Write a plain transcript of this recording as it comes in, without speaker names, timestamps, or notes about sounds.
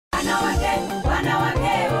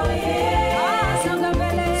wanawake oye. Songa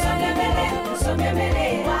mbele, songa mbele, songa mbele.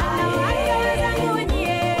 Wanawake wenzangu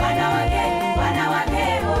wenyewe. Wanawake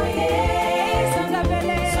oye. Songa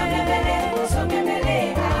mbele, songa mbele, songa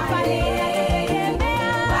mbele.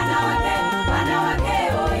 Wanawake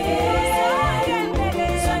oye.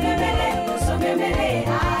 Songa mbele, songa mbele.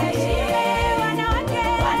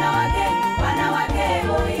 Wanawake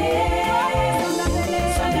oye.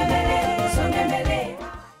 Songa mbele, songa mbele.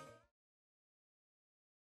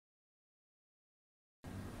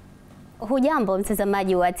 Hujambo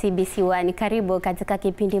mtazamaji wa TBC1, karibu katika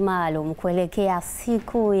kipindi maalum kuelekea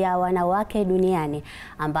siku ya wanawake duniani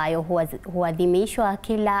ambayo huadhimishwa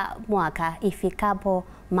kila mwaka ifikapo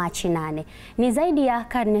Machi 8. Ni zaidi ya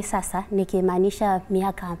karne sasa, nikimaanisha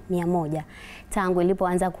miaka 100 tangu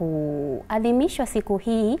ilipoanza kuadhimishwa siku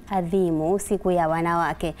hii adhimu, siku ya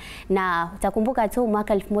wanawake. Na utakumbuka tu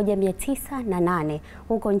mwaka 1908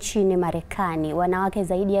 huko nchini Marekani, wanawake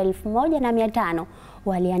zaidi ya 1500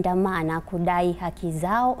 waliandamana kudai haki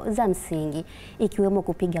zao za msingi, ikiwemo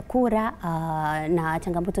kupiga kura, na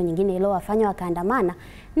changamoto nyingine iliyowafanya wakaandamana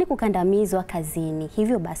ni kukandamizwa kazini.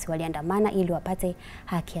 Hivyo basi waliandamana ili wapate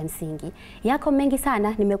haki ya msingi. Yako mengi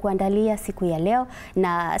sana nimekuandalia siku ya leo,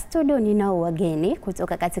 na studio ninao wageni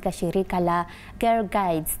kutoka katika shirika la Girl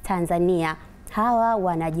Guides Tanzania. Hawa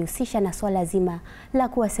wanajihusisha na swala zima la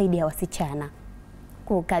kuwasaidia wasichana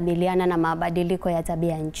kukabiliana na mabadiliko ya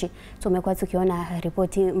tabia nchi. Tumekuwa tukiona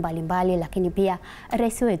ripoti mbalimbali, lakini pia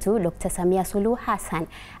Rais wetu Dr. Samia Suluhu Hassan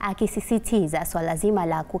akisisitiza swala zima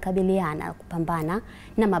la kukabiliana, kupambana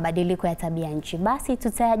na mabadiliko ya tabia nchi. Basi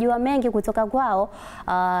tutayajua mengi kutoka kwao,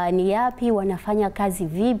 ni yapi, wanafanya kazi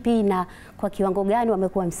vipi, na kwa kiwango gani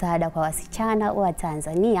wamekuwa msaada kwa wasichana wa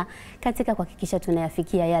Tanzania katika kuhakikisha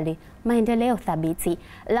tunayafikia yale maendeleo thabiti.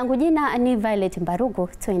 Langu jina ni Violet Mbarugu,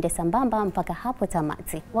 tuende sambamba mpaka hapo tamati.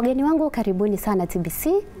 Wageni wangu, karibuni sana TBC.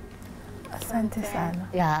 Asante sana.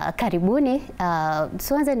 Ya, karibuni.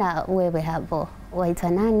 Tuanze na wewe hapo. Waita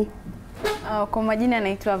nani? Kwa majina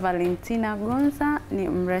naitwa Valentina Gonza, ni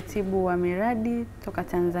mratibu wa miradi toka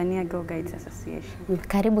Tanzania Girl Guides Association.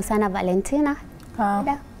 Karibu sana Valentina.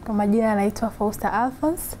 Kwa majina naitwa Fausta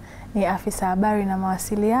Alphonse, ni afisa habari na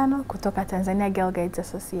mawasiliano kutoka Tanzania Girl Guides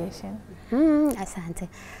Association. Asante.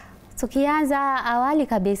 Tukianza awali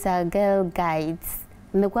kabisa, Girl Guides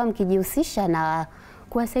mmekuwa mkijihusisha na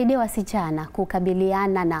kuwasaidia wasichana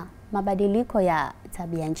kukabiliana na mabadiliko ya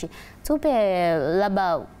tabia nchi. Tupe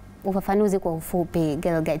labda ufafanuzi kwa ufupi,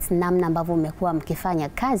 Girl Guides, namna ambavyo mmekuwa mkifanya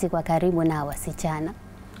kazi kwa karibu na wasichana.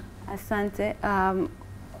 Asante.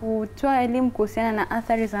 Kutoa elimu kuhusiana na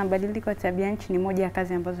athari za mabadiliko ya tabia nchi ni moja ya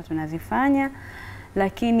kazi ambazo tunazifanya,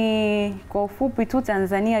 lakini kwa ufupi tu,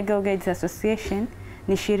 Tanzania Girl Guides Association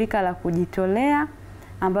ni shirika la kujitolea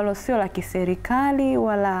ambalo sio la kiserikali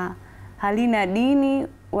wala halina dini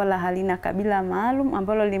wala halina kabila maalum,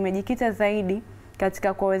 ambalo limejikita zaidi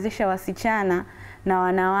katika kuwawezesha wasichana na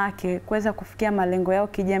wanawake kuweza kufikia malengo yao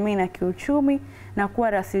kijamii na kiuchumi na kuwa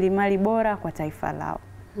rasilimali bora kwa taifa lao.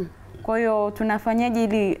 Kwa hiyo tunafanyaje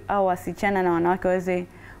ili au wasichana na wanawake waweze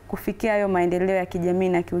kufikia hayo maendeleo ya kijamii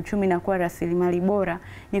na kiuchumi na kuwa rasilimali bora?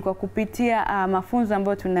 Ni kwa kupitia mafunzo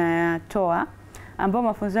ambayo tunayatoa, ambayo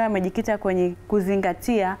mafunzo hayo yamejikita kwenye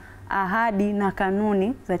kuzingatia ahadi na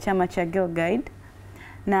kanuni za chama cha Girl Guide.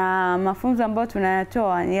 Na mafunzo ambayo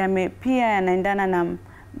tunayatoa pia yanaendana na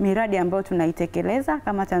miradi ambayo tunaitekeleza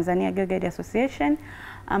kama Tanzania Girl Guide Association,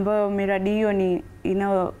 ambayo miradi hiyo ni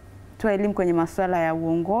inayotoa elimu kwenye masuala ya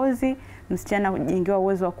uongozi, msichana kujengewa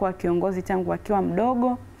uwezo wa kuwa kiongozi tangu akiwa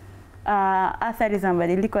mdogo, athari za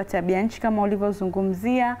mabadiliko ya tabia nchi kama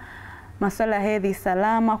ulivyozungumzia, masuala ya hedhi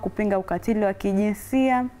salama, kupinga ukatili wa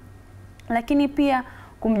kijinsia, lakini pia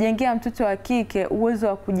kumjengea mtoto wa kike uwezo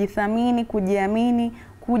wa kujithamini, kujiamini,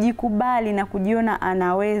 kujikubali na kujiona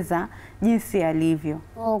anaweza jinsi alivyo.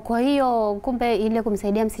 Kwa hiyo kumbe ile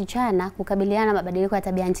kumsaidia msichana kukabiliana na mabadiliko ya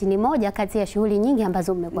tabia nchi ni moja kati ya shughuli nyingi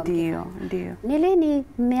ambazo mmekuwa. Ndio. Ni lini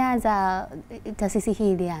mmeanza taasisi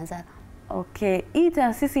hii ilianza? Okay, hii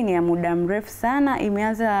taasisi ni ya muda mrefu sana,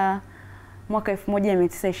 imeanza mwaka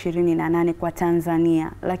 1928 kwa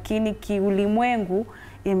Tanzania, lakini kiulimwengu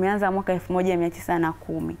imeanza mwaka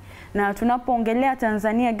 1910. Na tunapoongelea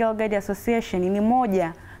Tanzania Girl Guide Association ni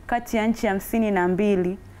moja kati ya nchi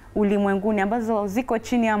 52 ulimwenguni ambazo ziko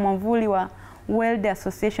chini ya mwavuli wa World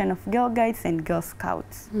Association of Girl Guides and Girl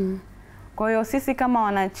Scouts. Kwa hiyo sisi kama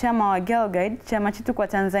wanachama wa Girl Guide, chama chetu kwa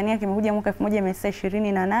Tanzania kimekuja mwaka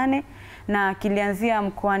 1928 na kilianzia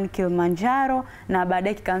mkoani Kilimanjaro na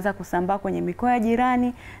baadaye kikaanza kusambaa kwenye mikoa ya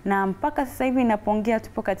jirani, na mpaka sasa hivi inapoongea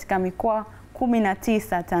tupo katika mikoa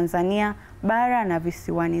 19 Tanzania bara na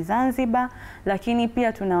visiwani Zanzibar, lakini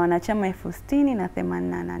pia tuna wanachama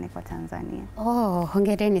 60,088 kwa Tanzania. Oh,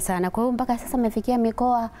 hongereni sana. Kwa hiyo mpaka sasa mmefikia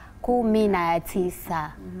mikoa 19.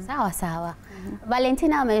 Sawa sawa.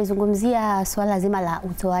 Valentina amezungumzia swala zima la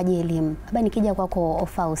utoaji elimu. Labda nikija kwako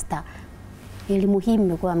Fausta, elimu hii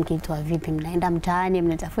mmekuwa mkitoa vipi? Mnaenda mtaani,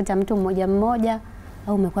 mnatafuta mtu mmoja mmoja,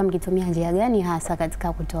 au mmekuwa mkitumia njia gani hasa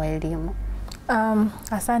katika kutoa elimu?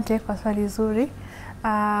 Asante kwa swali zuri.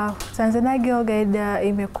 Tanzania Girl Guide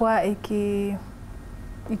imekuwa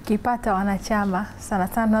ikipata wanachama sana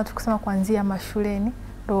sana, tukisema kuanzia mashuleni.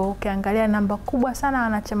 Ndio ukiangalia namba kubwa sana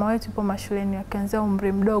wanachama wetu ipo mashuleni wakianzia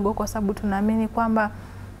umri mdogo, kwa sababu tunaamini kwamba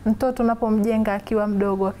mtoto unapomjenga akiwa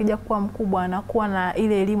mdogo, akija kuwa mkubwa anakuwa na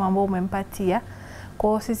ile elimu ambayo umempatia. Kwa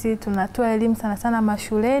hiyo sisi tunatoa elimu sana sana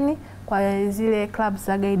mashuleni kwa zile clubs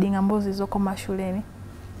za guiding ambazo zilizoko mashuleni.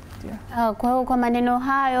 Kwa hiyo kwa maneno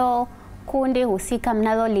hayo, kundi husika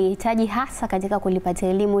mnalolihitaji hasa katika kulipatia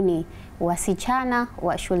elimu ni wasichana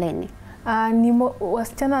wa shuleni?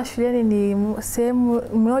 Wasichana wa shuleni ni sehemu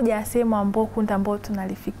moja ya sehemu ambao kundi ambao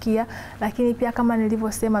tunalifikia, lakini pia kama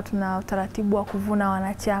nilivyosema tuna utaratibu wa kuvuna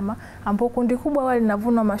wanachama ambao kundi kubwa wale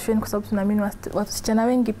linavuna mashuleni, kwa sababu tunaamini wasichana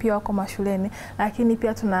wengi pia wako mashuleni, lakini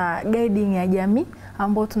pia tuna guiding ya jamii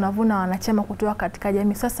ambao tunavuna wanachama kutoka katika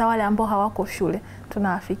jamii. Sasa wale ambao hawako shule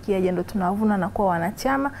tunawafikia, ndio tunavuna na kuwa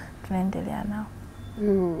wanachama, tunaendelea nao.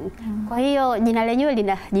 Kwa hiyo jina lenyewe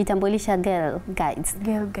linajitambulisha Girl Guides.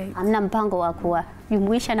 Girl Guides. Hamna mpango wa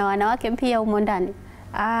kuwajumuisha na wanawake pia humo ndani?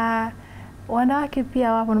 Wanawake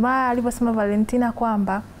pia wapo. Maana alivyosema Valentina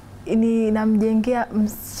kwamba namjengea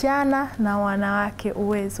msichana na wanawake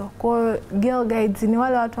uwezo. Kwa hiyo Girl Guides ni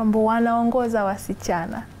wale watu ambao wanaongoza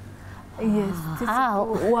wasichana. Yes,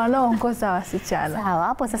 wanaongoza wasichana. Sawa,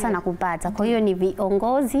 hapo sasa nakupata. Kwa hiyo ni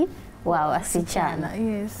viongozi wa wasichana.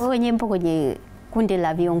 Yes. Wewe wenyewe mpo kwenye kundi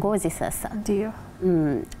la viongozi sasa? Ndio.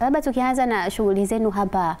 Labda tukianza na shughuli zenu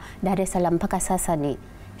hapa Dar es Salaam mpaka sasa, ni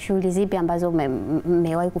shughuli zipi ambazo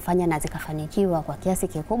mmewahi kufanya na zikafanikiwa kwa kiasi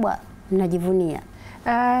kikubwa mnajivunia?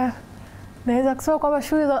 Naweza kusema kwamba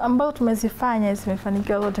shughuli ambazo tumezifanya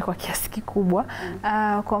zimefanikiwa zote kwa kiasi kikubwa.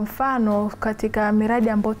 Kwa mfano katika miradi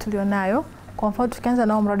ambayo tulionayo, kwa mfano tukianza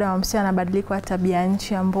na mradi wa msichana na mabadiliko ya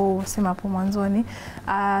Tabianchi ambao sema hapo mwanzoni,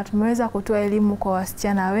 tumeweza kutoa elimu kwa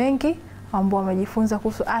wasichana wengi ambao wamejifunza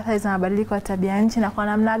kuhusu athari za mabadiliko ya Tabianchi na kwa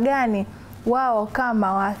namna gani wao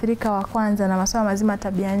kama waathirika wa kwanza na masuala mazima ya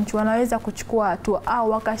Tabianchi wanaweza kuchukua hatua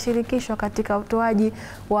au wakashirikishwa katika utoaji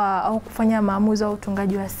au kufanya maamuzi au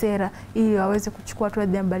utungaji wa sera ili waweze kuchukua hatua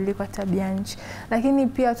dhidi ya mabadiliko ya Tabianchi. Lakini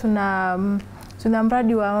pia tuna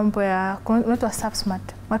mradi wa mambo ya unaitwa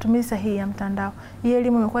Smart, matumizi sahihi ya mtandao. Hii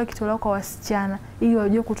elimu imekuwa ikitolewa kwa wasichana ili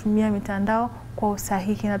wajue kutumia mitandao kwa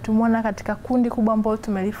usahihi, na tumeona katika kundi kubwa ambao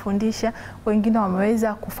tumelifundisha, wengine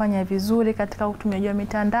wameweza kufanya vizuri katika utumiaji wa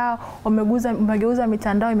mitandao, wamegeuza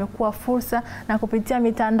mitandao imekuwa fursa, na kupitia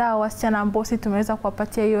mitandao wasichana ambao sisi tumeweza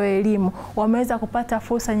kuwapatia hiyo elimu wameweza kupata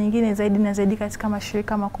fursa nyingine zaidi na zaidi katika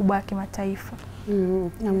mashirika makubwa ya kimataifa.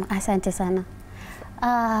 Asante sana.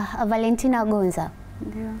 Valentina Gonza,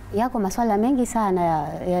 yako masuala mengi sana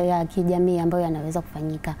ya kijamii ambayo yanaweza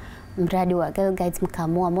kufanyika. Mradi wa Girl Guides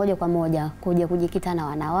mkaamua moja kwa moja kuja kujikita na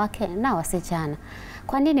wanawake na wasichana.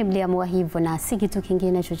 Kwa nini mliamua hivyo na si kitu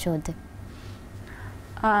kingine chochote?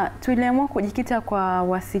 Tuliamua kujikita kwa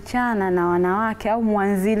wasichana na wanawake, au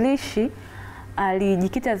mwanzilishi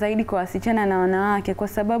alijikita zaidi kwa wasichana na wanawake kwa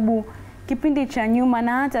sababu kipindi cha nyuma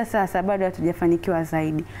na hata sasa bado hatujafanikiwa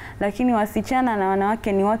zaidi. Lakini wasichana na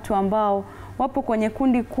wanawake ni watu ambao wapo kwenye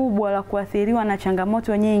kundi kubwa la kuathiriwa na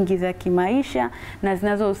changamoto nyingi za kimaisha na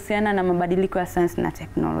zinazohusiana na mabadiliko ya sayansi na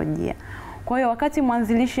teknolojia. Kwa hiyo wakati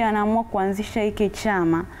mwanzilishi anaamua kuanzisha hiki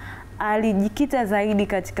chama, alijikita zaidi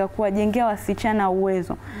katika kuwajengea wasichana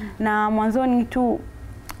uwezo. Na mwanzoni tu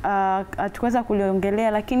hatuweza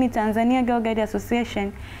kuliongelea, lakini Tanzania Girl Guide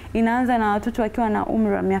Association inaanza na watoto wakiwa na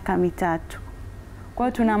umri wa miaka 3. Kwa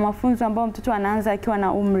hiyo tuna mafunzo ambayo mtoto anaanza akiwa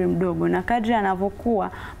na umri mdogo, na kadri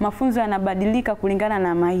anavyokuwa mafunzo yanabadilika kulingana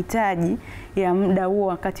na mahitaji ya muda huo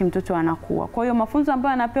wakati mtoto anakuwa. Kwa hiyo mafunzo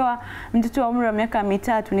ambayo anapewa mtoto wa umri wa miaka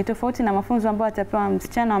 3 ni tofauti na mafunzo ambayo atapewa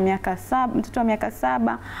msichana wa miaka 7, mtoto wa miaka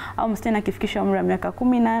 7 au msichana akifikisha umri wa miaka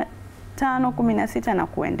 15, 16 na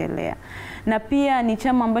kuendelea. Na pia ni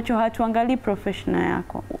chama ambacho hatuangalii professional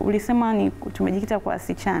yako. Ulisema ni tumejikita kwa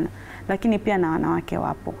wasichana, lakini pia na wanawake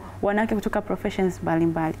wapo. Wanawake kutoka professions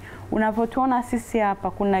mbalimbali. Unavyotuona sisi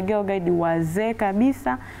hapa, kuna Girl Guide wazee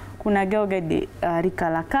kabisa, kuna Girl Guide rika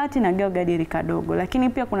la kati na Girl Guide rika dogo. Lakini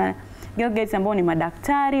pia kuna Girl Guides ambao ni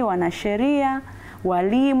madaktari, wanasheria,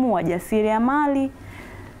 walimu, wajasiriamali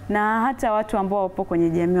na hata watu ambao wapo kwenye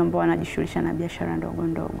jamii ambao wanajishughulisha na biashara ndogo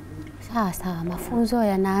ndogo. Sawa, mafunzo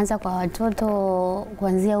yanaanza kwa watoto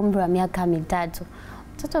kuanzia umri wa miaka 3.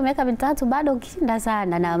 Mtoto wa miaka 3 bado kinda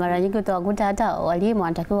sana, na mara nyingi utawakuta hata walimu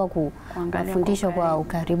wanatakiwa kufundishwa kwa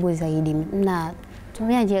ukaribu zaidi. Na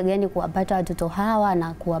tumia njia gani kuwapata watoto hawa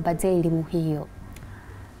na kuwapatia elimu hiyo?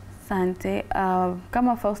 Asante.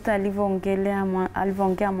 Kama Fausta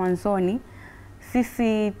alivyoongea mwanzoni,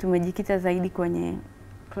 sisi tumejikita zaidi kwenye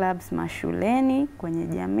clubs mashuleni, kwenye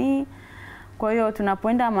jamii. Kwa hiyo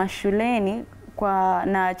tunapoenda mashuleni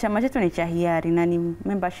na chama chetu ni cha hiari na ni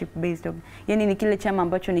membership based. Yaani ni kile chama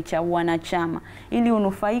ambacho ni cha wanachama. Ili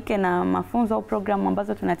unufaike na mafunzo au programu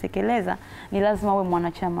ambazo tunatekeleza, ni lazima uwe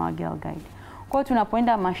mwanachama wa Girl Guide. Kwa hiyo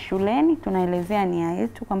tunapoenda mashuleni, tunaelezea nia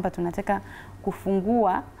yetu kwamba tunataka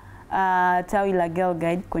kufungua tawi la Girl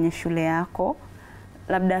Guide kwenye shule yako.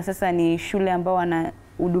 Labda sasa ni shule ambao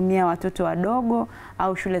wanahudumia watoto wadogo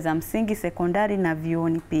au shule za msingi, sekondari na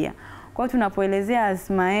vyuoni pia. Kwa hiyo tunapoelezea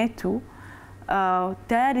azma yetu,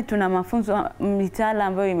 tayari tuna mafunzo mitaala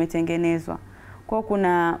ambayo imetengenezwa. Kwa hiyo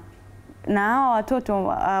kuna na hawa watoto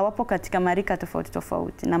wapo katika marika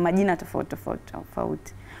tofauti na majina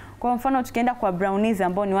tofauti. Kwa mfano tukienda kwa brownies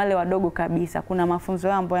ambao ni wale wadogo kabisa, kuna mafunzo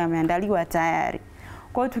yao ambayo yameandaliwa tayari.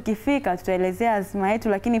 Kwa hiyo tukifika tutaelezea azma yetu,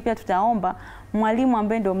 lakini pia tutaomba mwalimu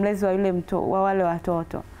ambaye ndio mlezi wa yule wa wale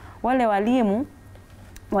watoto. Wale walimu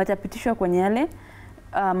watapitishwa kwenye yale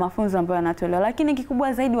mafunzo ambayo yanatolewa. Lakini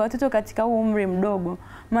kikubwa zaidi, watoto katika huu umri mdogo,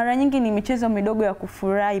 mara nyingi ni michezo midogo ya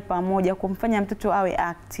kufurahi pamoja, kumfanya mtoto awe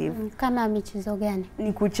active. Kama michezo gani?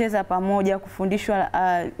 Ni kucheza pamoja, kufundishwa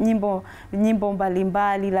nyimbo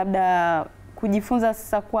mbalimbali, labda kujifunza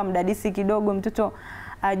sasa kuwa mdadisi kidogo, mtoto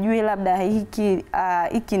ajue labda hiki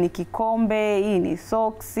ni kikombe, hii ni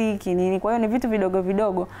soksi, kinini. Kwa hiyo ni vitu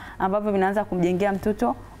vidogo ambavyo vinaanza kumjengea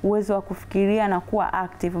mtoto uwezo wa kufikiria na kuwa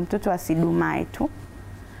active, mtoto asidumae tu.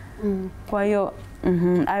 Kwa hiyo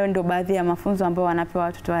hayo ndio baadhi ya mafunzo ambayo wanapewa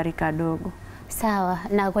watoto wa rika dogo. Sawa.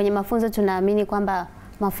 Na kwenye mafunzo tunaamini kwamba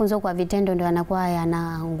mafunzo kwa vitendo ndio yanakuwa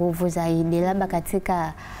yana nguvu zaidi. Labda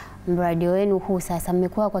katika mradi wenu huu sasa,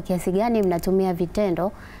 mmekuwa kwa kiasi gani mnatumia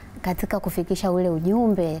vitendo katika kufikisha ule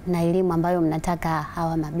ujumbe na elimu ambayo mnataka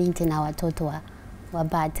hawa mabinti na watoto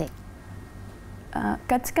wapate?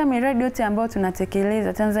 Katika miradi yote ambayo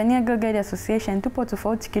tunatekeleza, Tanzania Girl Guide Association tupo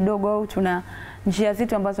tofauti kidogo, au tuna njia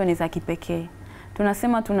zetu ambazo ni za kipekee.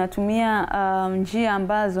 Tunasema tunatumia njia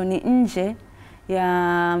ambazo ni nje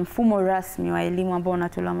ya mfumo rasmi wa elimu ambao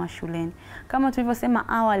unatolewa mashuleni. Kama tulivyosema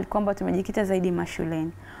awali kwamba tumejikita zaidi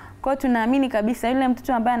mashuleni. Kwa hiyo tunaamini kabisa yule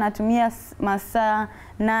mtoto ambaye anatumia masaa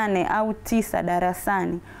 8 au 9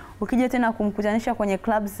 darasani, ukija tena kumkutanisha kwenye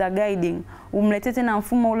clubs za guiding, umlete tena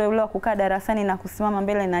mfumo ule wa kukaa darasani na kusimama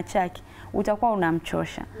mbele na chaki, utakuwa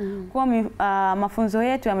unamchosha. Kwa mafunzo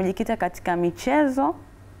yetu yamejikita katika michezo.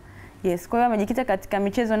 Yes, kwa hiyo yamejikita katika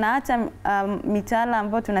michezo, na hata mitaala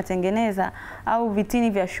ambayo tunatengeneza au vitini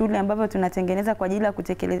vya shule ambavyo tunatengeneza kwa ajili ya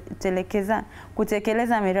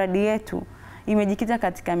kutekeleza miradi yetu imejikita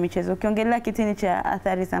katika michezo. Ukiongelea kitini cha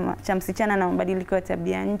athari cha msichana na mabadiliko ya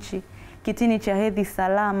tabianchi, kitini cha hedhi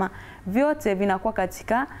salama, vyote vinakuwa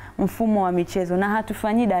katika mfumo wa michezo na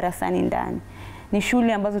hatufanyi darasani ndani. Ni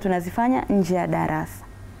shule ambazo tunazifanya nje ya darasa.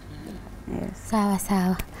 Yes.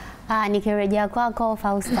 Sawa. Nikirejea kwako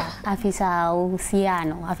Fausta, afisa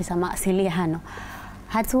uhusiano, afisa mawasiliano,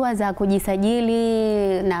 hatua za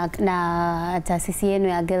kujisajili na taasisi yenu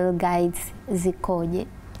ya Girl Guides zikoje?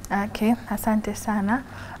 Okay, asante sana.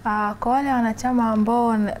 Kwa wale wanachama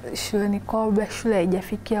ambao shuleni kwao shule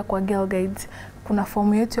haijafikia kwa Girl Guides, kuna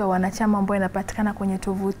fomu yetu ya wanachama ambayo inapatikana kwenye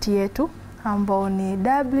tovuti yetu ambao ni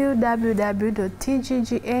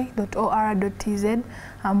www.tgga.or.tz,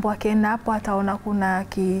 ambao akienda hapo ataona kuna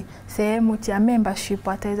sehemu cha membership,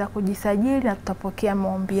 ataweza kujisajili na tutapokea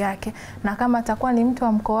maombi yake. Na kama atakuwa ni mtu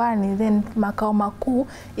wa mkoani, then makao makuu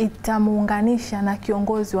itamuunganisha na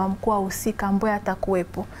kiongozi wa mkoa husika ambaye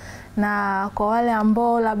atakuwepo. Na kwa wale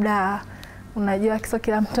ambao labda unajua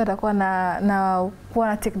kila mtu atakuwa kuwa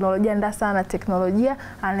na teknolojia, ndio sana teknolojia,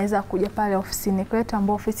 anaweza kuja pale ofisini kwetu,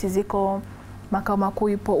 ambao ofisi ziko makao makuu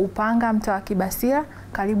ipo Upanga, mtaa wa Kibasira,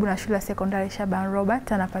 karibu na shule ya sekondari Shaban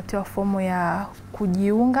Robert. Anapatiwa fomu ya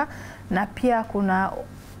kujiunga, na pia kuna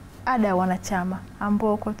ada ya wanachama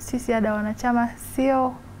ambao kwa sisi ada ya wanachama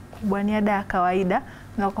sio kubwa, ni ada ya kawaida.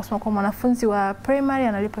 Na kusema kwa mwanafunzi wa primary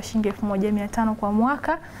analipa shilingi 1500 kwa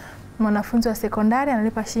mwaka, mwanafunzi wa sekondari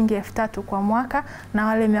analipa shilingi 3000 kwa mwaka, na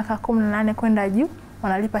wale miaka 18 kwenda juu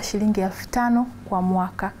wanalipa shilingi 5000 kwa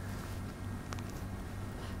mwaka.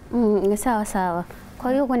 Sawa.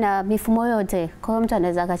 Kwa hiyo kuna mifumo yote. Kwa hiyo mtu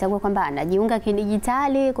anaweza akachagua kwamba anajiunga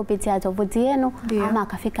kidijitali kupitia tovuti yenu, ama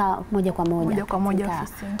akafika moja kwa moja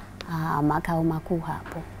ofisini. Makao makuu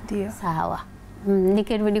hapo. Ndio. Sawa.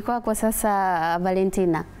 Nikirudi kwako sasa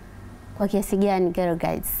Valentina, kwa kiasi gani Girl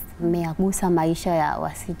Guides mmeagusa maisha ya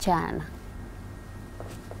wasichana?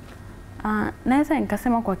 Naweza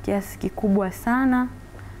nikasema kwa kiasi kikubwa sana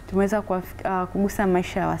tumeweza kugusa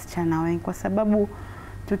maisha ya wasichana wengi, kwa sababu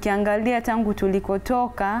tukiangalia tangu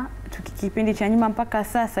tulikotoka kipindi cha nyuma mpaka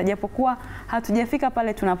sasa, japokuwa hatujafika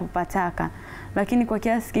pale tunapopataka, lakini kwa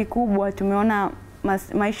kiasi kikubwa tumeona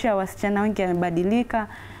maisha ya wasichana wengi yamebadilika,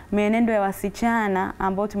 mienendo ya wasichana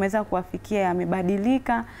ambao tumeweza kuwafikia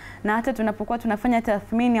yamebadilika, na hata tunapokuwa tunafanya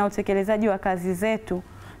tathmini ya utekelezaji wa kazi zetu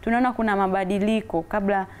tunaona kuna mabadiliko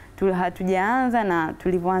kabla hatujaanza na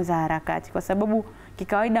tulivyoanza harakati, kwa sababu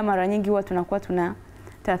kikawaida mara nyingi huwa tunakuwa tuna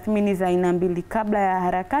tathmini za aina mbili, kabla ya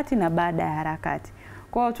harakati na baada ya harakati.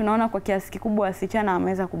 Kwa hiyo tunaona kwa kiasi kikubwa wasichana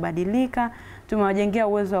wameweza kubadilika, tumewajengea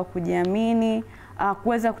uwezo wa kujiamini,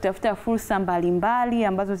 kuweza kutafuta fursa mbalimbali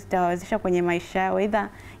ambazo zitawawezesha kwenye maisha yao, aidha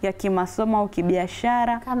ya kimasomo au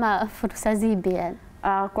kibiashara. Kama fursa zipi?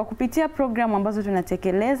 Kwa kupitia programu ambazo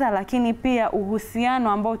tunatekeleza, lakini pia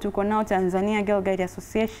uhusiano ambao tuko nao Tanzania Girl Guide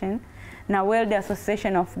Association na World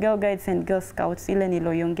Association of Girl Guides and Girl Scouts, ile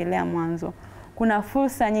nilioiongelea mwanzo. Kuna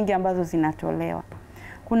fursa nyingi ambazo zinatolewa.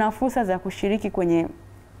 Kuna fursa za kushiriki kwenye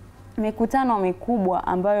mikutano mikubwa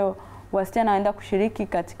ambayo wasichana waenda kushiriki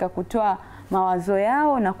katika kutoa mawazo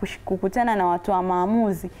yao na kukutana na watoa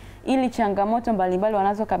maamuzi, ili changamoto mbalimbali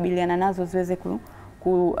wanazokabiliana nazo ziweze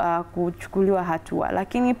kuchukuliwa hatua.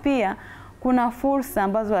 Lakini pia kuna fursa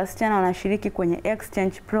ambazo wasichana wanashiriki kwenye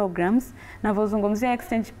exchange programs. Ninavyozungumzia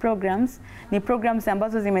exchange programs, ni programs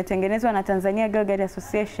ambazo zimetengenezwa na Tanzania Girl Guide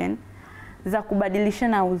Association za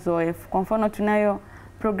kubadilishana uzoefu. Kwa mfano tunayo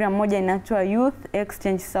program moja inaitwa Youth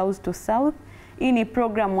Exchange South to South. Hii ni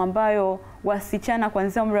program ambayo wasichana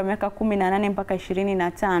kuanzia umri wa miaka 18 mpaka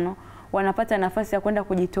 25 wanapata nafasi ya kwenda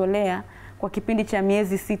kujitolea kwa kipindi cha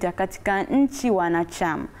miezi 6 katika nchi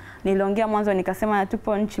wanachama. Niliongea mwanzo nikasema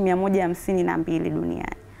tupo nchi 152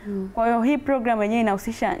 duniani. Kwa hiyo hii program yenyewe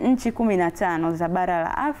inahusisha nchi 15 za bara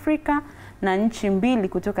la Afrika na nchi 2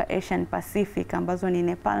 kutoka Asian Pacific ambazo ni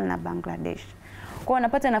Nepal na Bangladesh. Kwa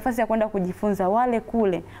wanapata nafasi ya kwenda kujifunza wale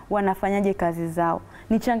kule wanafanyaje kazi zao,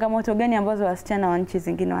 ni changamoto gani ambazo wasichana wa nchi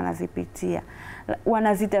zingine wanazipitia,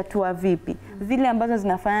 wanazitatua vipi, zile ambazo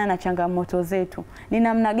zinafanana na changamoto zetu ni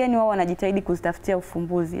namna gani wao wanajitahidi kuzitafutia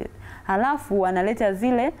ufumbuzi. Halafu wanaleta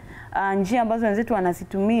zile njia ambazo wenzetu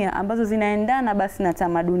wanazitumia ambazo zinaendana basi na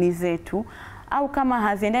tamaduni zetu, au kama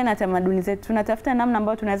haziendani na tamaduni zetu tunatafuta namna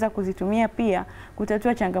ambayo tunaweza kuzitumia pia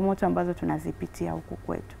kutatua changamoto ambazo tunazipitia huku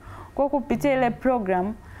kwetu. Kwa kupitia ile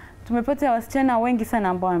program tumepata wasichana wengi sana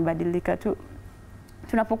ambao wamebadilika.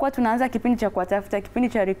 Tunapokuwa tunaanza kipindi cha kuwatafuta, kipindi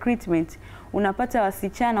cha recruitment, unapata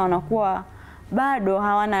wasichana wanakuwa bado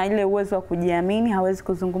hawana ile uwezo wa kujiamini, hawezi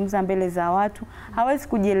kuzungumza mbele za watu, hawezi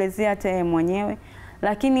kujielezea hata yeye mwenyewe.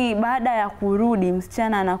 Lakini baada ya kurudi,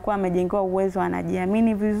 msichana anakuwa amejengewa uwezo,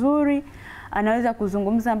 anajiamini vizuri, anaweza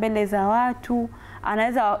kuzungumza mbele za watu,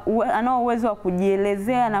 anao uwezo wa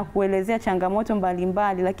kujielezea na kuelezea changamoto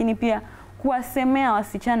mbalimbali, lakini pia kuwasemea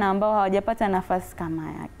wasichana ambao hawajapata nafasi kama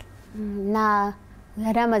yake. Na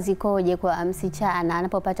gharama zikoje kwa msichana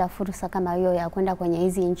anapopata fursa kama hiyo ya kwenda kwenye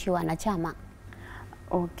hizi nchi wanachama?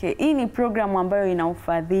 Okay, hii ni programu ambayo ina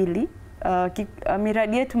ufadhili.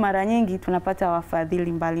 Miradi yetu mara nyingi tunapata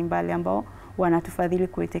wafadhili mbalimbali ambao wanatufadhili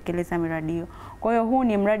kuitekeleza miradi hiyo. Kwa hiyo huu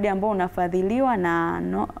ni mradi ambao unafadhiliwa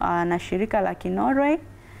na shirika la Norway.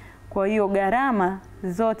 Kwa hiyo gharama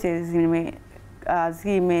zote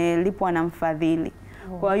zimelipwa na mfadhili.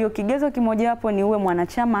 Kwa hiyo kigezo kimoja hapo ni uwe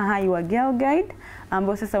mwanachama hai wa Girl Guide,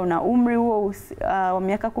 ambao sasa una umri huo wa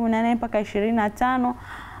miaka 18 mpaka 25,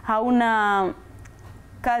 hauna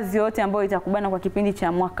kazi yote ambayo itakubana kwa kipindi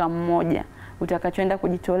cha mwaka mmoja utakachoenda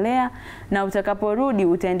kujitolea, na utakaporudi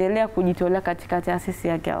utaendelea kujitolea katika taasisi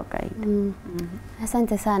ya Girl Guide.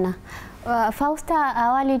 Asante sana. Fausta,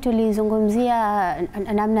 awali tulizungumzia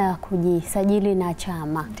namna ya kujisajili na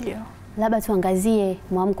chama. Ndio. Labda tuangazie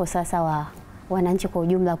mwamko sasa wa wananchi kwa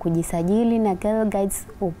ujumla kujisajili na Girl Guides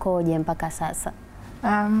ukoje mpaka sasa?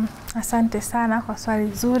 Asante sana kwa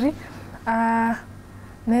swali zuri.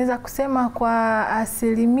 Naweza kusema kwa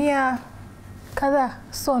asilimia kadhaa,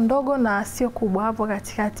 sio ndogo na sio kubwa, hapo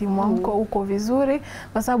katikati mwamko uko vizuri,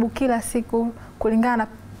 kwa sababu kila siku kulingana na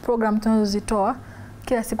program tunazozitoa,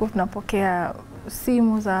 kila siku tunapokea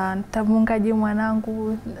simu za nitamuungaje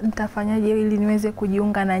mwanangu, nitafanyaje ili niweze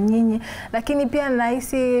kujiunga na nyinyi. Lakini pia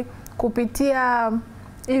nahisi kupitia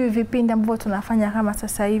hivi vipindi ambavyo tunafanya kama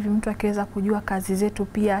sasa hivi, mtu akiweza kujua kazi zetu,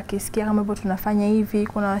 pia akisikia kama hivyo tunafanya hivi,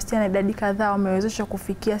 kuna wasichana idadi kadhaa wamewezeshwa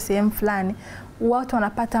kufikia sehemu fulani, watu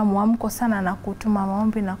wanapata mwamko sana na kutuma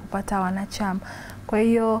maombi na kupata wanachama. Kwa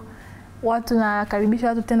hiyo nakaribisha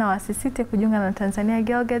watu tena wasisite kujiunga na Tanzania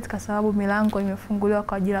Girl Guides kwa sababu milango imefunguliwa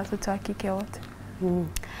kwa ajili ya watoto wa kike wote.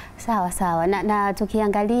 Sawa sawa. Na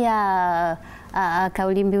tukiangalia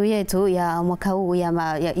kauli mbiu yetu ya mwaka huu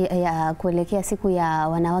ya kuelekea siku ya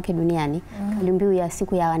wanawake duniani, kauli mbiu ya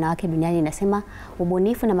siku ya wanawake duniani inasema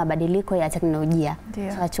ubunifu na mabadiliko ya teknolojia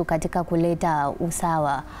chachu katika kuleta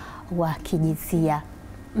usawa wa kijinsia.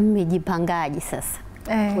 Mmejipangaje sasa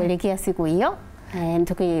kuelekea siku hiyo?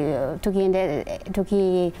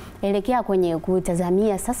 Tukielekea kwenye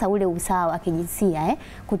kutazamia sasa ule usawa wa kijinsia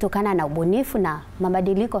kutokana na ubunifu na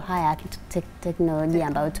mabadiliko haya ya teknolojia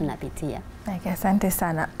ambayo tunapitia. Asante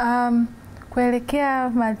sana. Kuelekea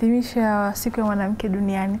maadhimisho ya siku ya mwanamke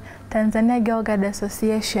duniani, Tanzania Girl Guides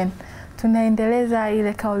Association tunaendeleza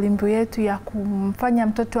ile kauli mbiu yetu ya kumfanya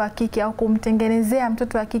mtoto wa kike au kumtengenezea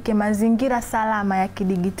mtoto wa kike mazingira salama ya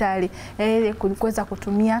kidigitali ili kuweza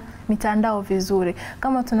kutumia mitandao vizuri.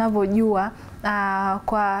 Kama tunavyojua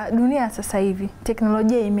kwa dunia sasa hivi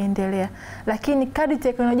teknolojia imeendelea, lakini kadri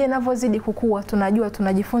teknolojia inavyozidi kukua tunajua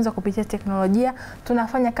tunajifunza kupitia teknolojia,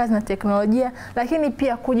 tunafanya kazi na teknolojia, lakini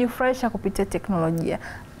pia kujifurahisha kupitia teknolojia.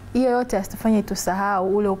 Hiyo yote asitufanye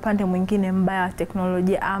tusahau ule upande mwingine mbaya wa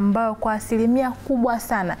teknolojia ambao kwa asilimia kubwa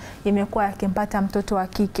sana imekuwa yakimpata mtoto wa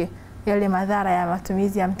kike. Yale madhara ya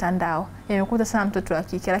matumizi ya mtandao yamekuta sana mtoto wa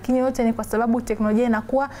kike, lakini yote ni kwa sababu teknolojia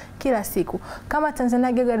inakuwa kila siku. Kama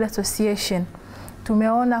Tanzania Girl Guides Association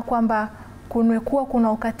tumeona kwamba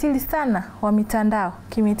kuna ukatili sana wa mitandao.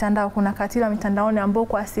 Kimitandao kuna ukatili wa mitandaoni ambao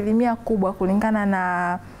kwa asilimia kubwa kulingana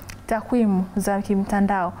na takwimu za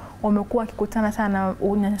kimtandao wamekuwa kikutana sana na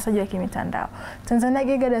unyanyasaji wa kimitandao. Tanzania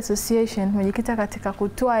Girl Guides Association imejikita katika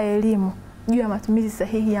kutoa elimu juu ya matumizi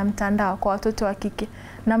sahihi ya mtandao kwa watoto wa kike.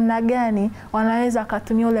 Namna gani wanaweza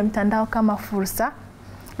kutumia ule mtandao kama fursa,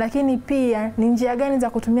 lakini pia ni njia gani za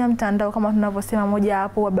kutumia mtandao kama tunavyosema, moja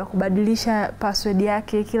hapo labda kubadilisha password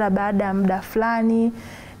yake kila baada ya muda fulani.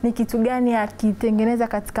 Ni kitu gani akitengeneza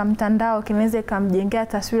katika mtandao kinaweza kumjengea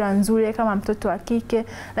taswira nzuri kama mtoto wa kike,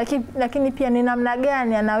 lakini pia ni namna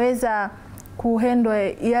gani anaweza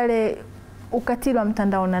kuhandle yale ukatili wa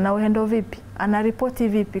mtandao na uhandle vipi, anaripoti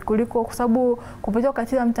vipi, kuliko kwa sababu kupitia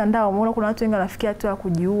ukatili wa mtandao umeona kuna watu wengi wanafikia hatua ya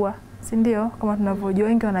kujiua, si ndio? Kama tunavyojua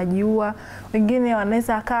wengi wanajiua, wengine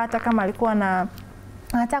wanaweza hata kama alikuwa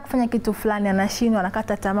anataka kufanya kitu fulani anashindwa,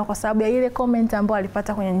 anakata tamaa kwa sababu ya ile comment ambayo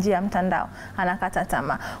alipata kwenye njia ya mtandao, anakata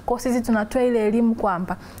tamaa. Kwa sisi tunatoa ile elimu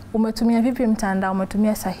kwamba umetumia vipi mtandao,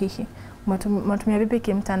 umetumia sahihi, umetumia vipi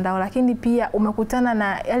kimtandao, lakini pia umekutana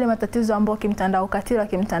na yale matatizo ambayo kimtandao, ukatili wa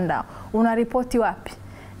kimtandao, unaripoti wapi?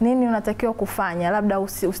 Nini unatakiwa kufanya? Labda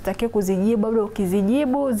usitakiwe kuzijibu, labda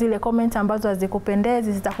ukizijibu zile comment ambazo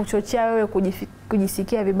hazikupendezi zitakuchochea wewe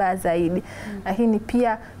kujisikia vibaya zaidi. Lakini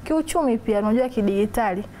pia kiuchumi pia unajua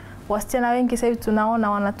kidigitali wasichana wengi sasa hivi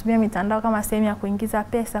tunaona wanatumia mitandao kama sehemu ya kuingiza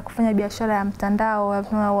pesa, kufanya biashara ya mtandao.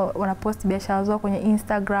 Wanaposti biashara zao kwenye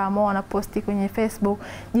Instagram au wanaposti kwenye Facebook.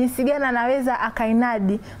 Jinsi gani anaweza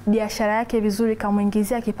akainadi biashara yake vizuri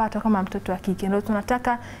kamuingizia kipato kama mtoto wa kike. Ndio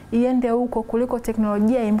tunataka iende huko kuliko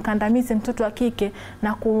teknolojia imkandamize mtoto wa kike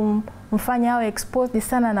na kumfanya awe exposed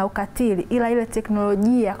sana na ukatili, ila ile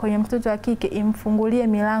teknolojia kwenye mtoto wa kike imfungulie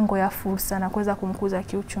milango ya fursa na kuweza kumkuza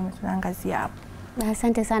kiuchumi. Tunaangazia hapo.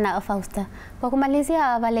 Asante sana Fausta. Kwa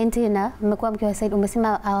kumalizia, Valentina,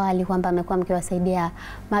 umesema awali kwamba mmekuwa mkiwasaidia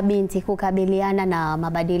mabinti kukabiliana na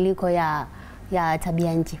mabadiliko ya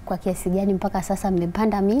tabianchi. Kwa kiasi gani mpaka sasa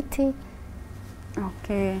mmepanda miti?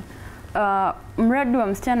 Okay. Mradi wa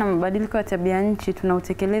msichana na mabadiliko ya tabianchi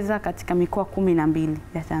tunautekeleza katika mikoa 12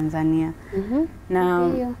 ya Tanzania.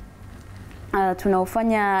 Na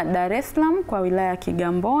tunaufanya Dar es Salaam kwa wilaya ya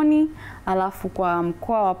Kigamboni, alafu kwa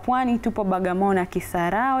mkoa wa Pwani tupo Bagamoyo na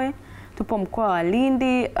Kisarawe, tupo mkoa wa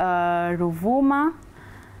Lindi, Ruvuma,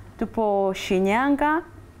 tupo Shinyanga,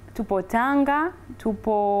 tupo Tanga,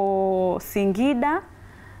 tupo Singida,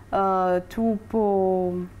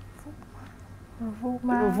 tupo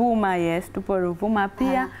Ruvuma, yes, tupo Ruvuma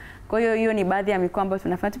pia. Kwa hiyo ni baadhi ya mikoa ambayo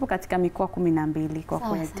tunafanya, tupo katika mikoa 12 kwa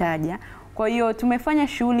kuitaja. Kwa hiyo tumefanya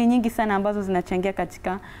shughuli nyingi sana ambazo zinachangia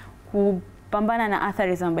katika kupambana na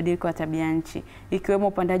athari za mabadiliko ya tabianchi, ikiwemo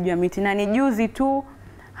upandaji wa miti. Na ni juzi tu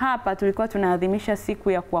hapa tulikuwa tunaadhimisha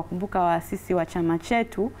siku ya kuwakumbuka waasisi wa chama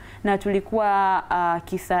chetu, na tulikuwa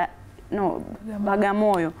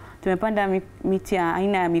Bagamoyo tumepanda miti ya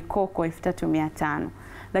aina ya mikoko 3500.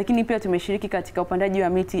 Lakini pia tumeshiriki katika upandaji wa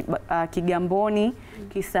miti Kigamboni,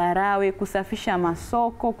 Kisarawe, kusafisha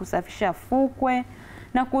masoko, kusafisha fukwe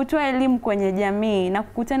na kutoa elimu kwenye jamii na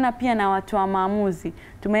kukutana pia na watu wa maamuzi.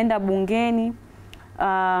 Tumeenda bungeni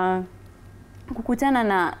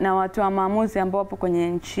kukutana na watu wa maamuzi ambao wapo kwenye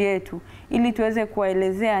nchi yetu, ili tuweze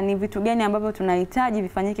kuwaelezea ni vitu gani ambavyo tunahitaji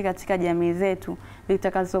vifanyike katika jamii zetu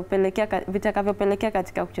vitakavyopelekea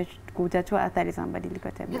katika kutatua athari za mabadiliko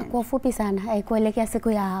ya tabia. Kwa ufupi sana, kuelekea siku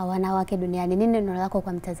ya wanawake duniani, nini neno lako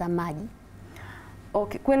kwa mtazamaji?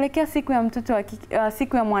 Okay, kuelekea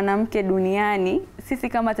siku ya mwanamke duniani, sisi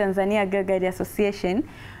kama Tanzania Girl Guide Association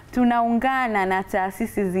tunaungana na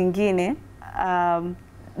taasisi zingine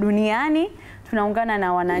duniani, tunaungana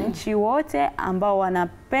na wananchi wote ambao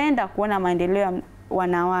wanapenda kuona maendeleo ya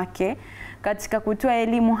wanawake katika kutoa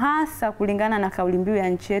elimu, hasa kulingana na kauli mbiu ya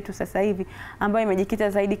nchi yetu sasa hivi ambayo imejikita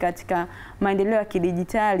zaidi katika maendeleo ya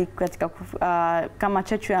kidijitali katika kama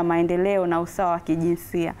chachu ya maendeleo na usawa wa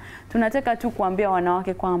kijinsia. Tunataka tu kuambia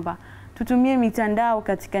wanawake kwamba tutumie mitandao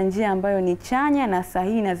katika njia ambayo ni chanya na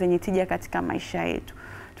sahihi na zenye tija katika maisha yetu.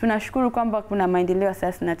 Tunashukuru kwamba kuna maendeleo ya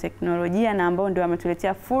sayansi na teknolojia na ambao ndio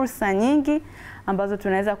wametuletea fursa nyingi ambazo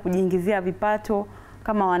tunaweza kujiingizia vipato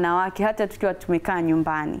kama wanawake hata tukiwa tumekaa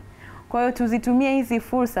nyumbani. Kwa hiyo tuzitumie hizi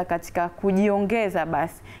fursa katika kujiongeza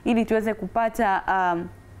basi, ili tuweze kupata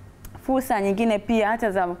fursa nyingine pia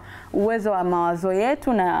hata za uwezo wa mawazo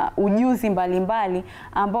yetu na ujuzi mbalimbali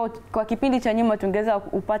ambao kwa kipindi cha nyuma tungeweza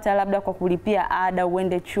kupata labda kwa kulipia ada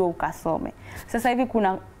uende chuo ukasome. Sasa hivi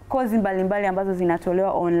kuna kozi mbalimbali ambazo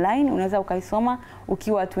zinatolewa online, unaweza ukaisoma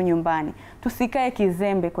ukiwa tu nyumbani. Tusikae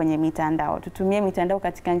kizembe kwenye mitandao. Tutumie mitandao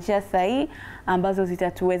katika njia sahihi ambazo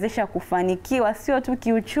zitatuwezesha kufanikiwa sio tu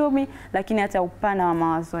kiuchumi lakini hata upana wa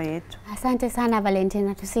mawazo yetu. Asante sana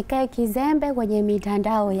Valentina. Tusikae kizembe kwenye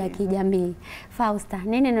mitandao ya kijamii. Fausta,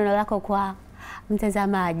 nini neno lako kwa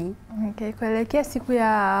mtazamaji? Okay, kuelekea siku ya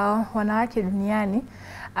wanawake duniani,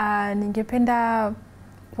 ningependa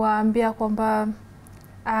kuambia kwamba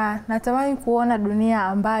natamani kuona dunia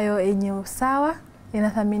ambayo yenye usawa,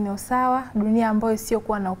 inathamini usawa, dunia ambayo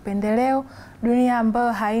isiyokuwa na upendeleo, dunia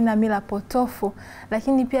ambayo haina mila potofu,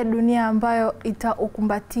 lakini pia dunia ambayo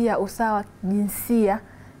itaukumbatia usawa wa jinsia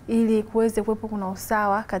ili kuweze kuwepo kuna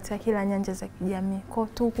usawa katika kila nyanja za kijamii. Kwa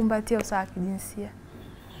tukumbatie usawa wa kijinsia.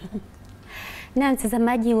 Na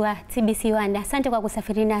mtazamaji wa TBC1, asante kwa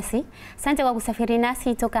kusafiri nasi. Asante kwa kusafiri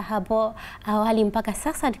nasi toka hapo awali mpaka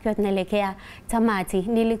sasa tukiwa tunaelekea tamati.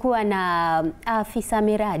 Nilikuwa na afisa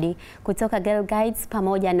miradi kutoka Girl Guides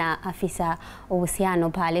pamoja na afisa uhusiano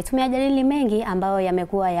pale. Tumejadili mengi ambayo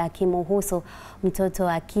yamekuwa yakimhusu mtoto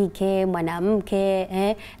wa kike, mwanamke,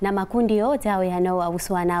 na makundi yote hao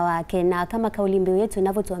yanayowahusu wanawake, na kama kauli mbiu yetu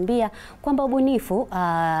inavyotuambia kwamba ubunifu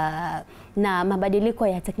na mabadiliko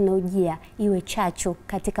ya teknolojia iwe chachu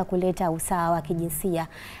katika kuleta usawa wa kijinsia.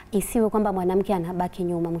 Isiwe kwamba mwanamke anabaki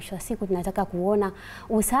nyuma. Mwisho wa siku tunataka kuona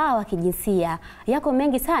usawa wa kijinsia. Yako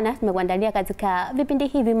mengi sana tumekuandalia katika vipindi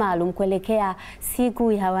hivi maalum kuelekea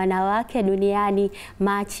siku ya wanawake duniani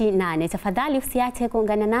Machi 8. Tafadhali usiache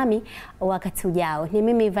kuungana nami wakati ujao. Ni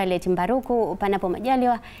mimi Violet Mbaruku, panapo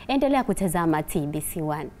majaliwa endelea kutazama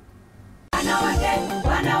TBC1. Wanawake